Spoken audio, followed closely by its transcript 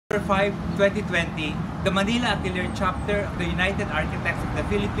5, 2020, the Manila Atelier chapter of the United Architects of the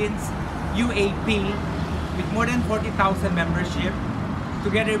Philippines, UAP, with more than 40,000 membership,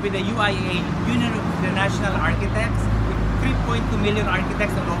 together with the UIA, Union of International Architects, with 3.2 million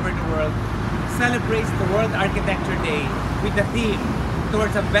architects all over the world, celebrates the World Architecture Day with the theme,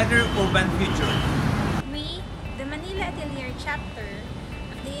 Towards a Better Urban Future. We, the Manila Atelier chapter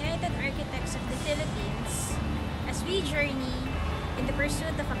of the United Architects of the Philippines, as we journey in the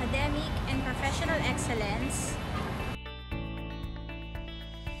pursuit of academic and professional excellence,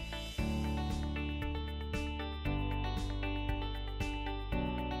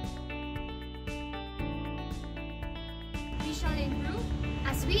 we shall improve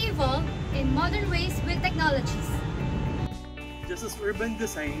as we evolve in modern ways with technologies. Just as urban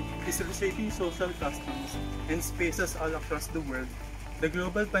design is reshaping social customs and spaces all across the world, the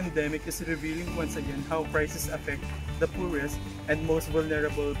global pandemic is revealing once again how crises affect the poorest and most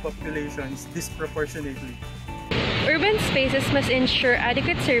vulnerable populations disproportionately. Urban spaces must ensure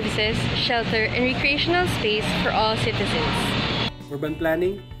adequate services, shelter, and recreational space for all citizens. Urban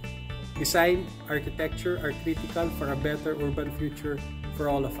planning, design, architecture are critical for a better urban future for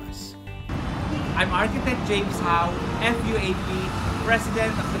all of us. I'm Architect James Howe, FUAP,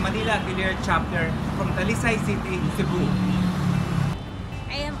 President of the Manila Atelier chapter from Talisay City, Cebu.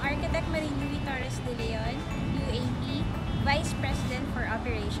 I am Architect Marie Torres de Leon, UAP, Vice President for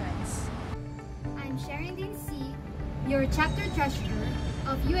Operations. I'm Sherilyn C., your chapter treasurer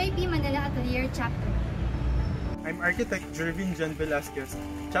of UAP Manila Atelier chapter. I'm Architect Jervin John Velasquez,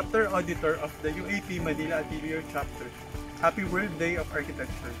 Chapter Auditor of the UAP Manila Atelier chapter. Happy World Day of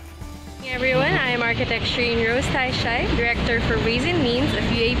Architecture. Hey everyone, I am Architect Shireen Rose Taishai, Director for Ways and Means of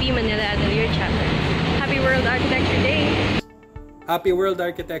UAP Manila Atelier chapter. Happy World Architecture Day! Happy World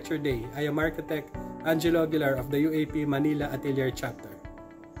Architecture Day! I am Architect Angelo Aguilar of the UAP Manila Atelier chapter.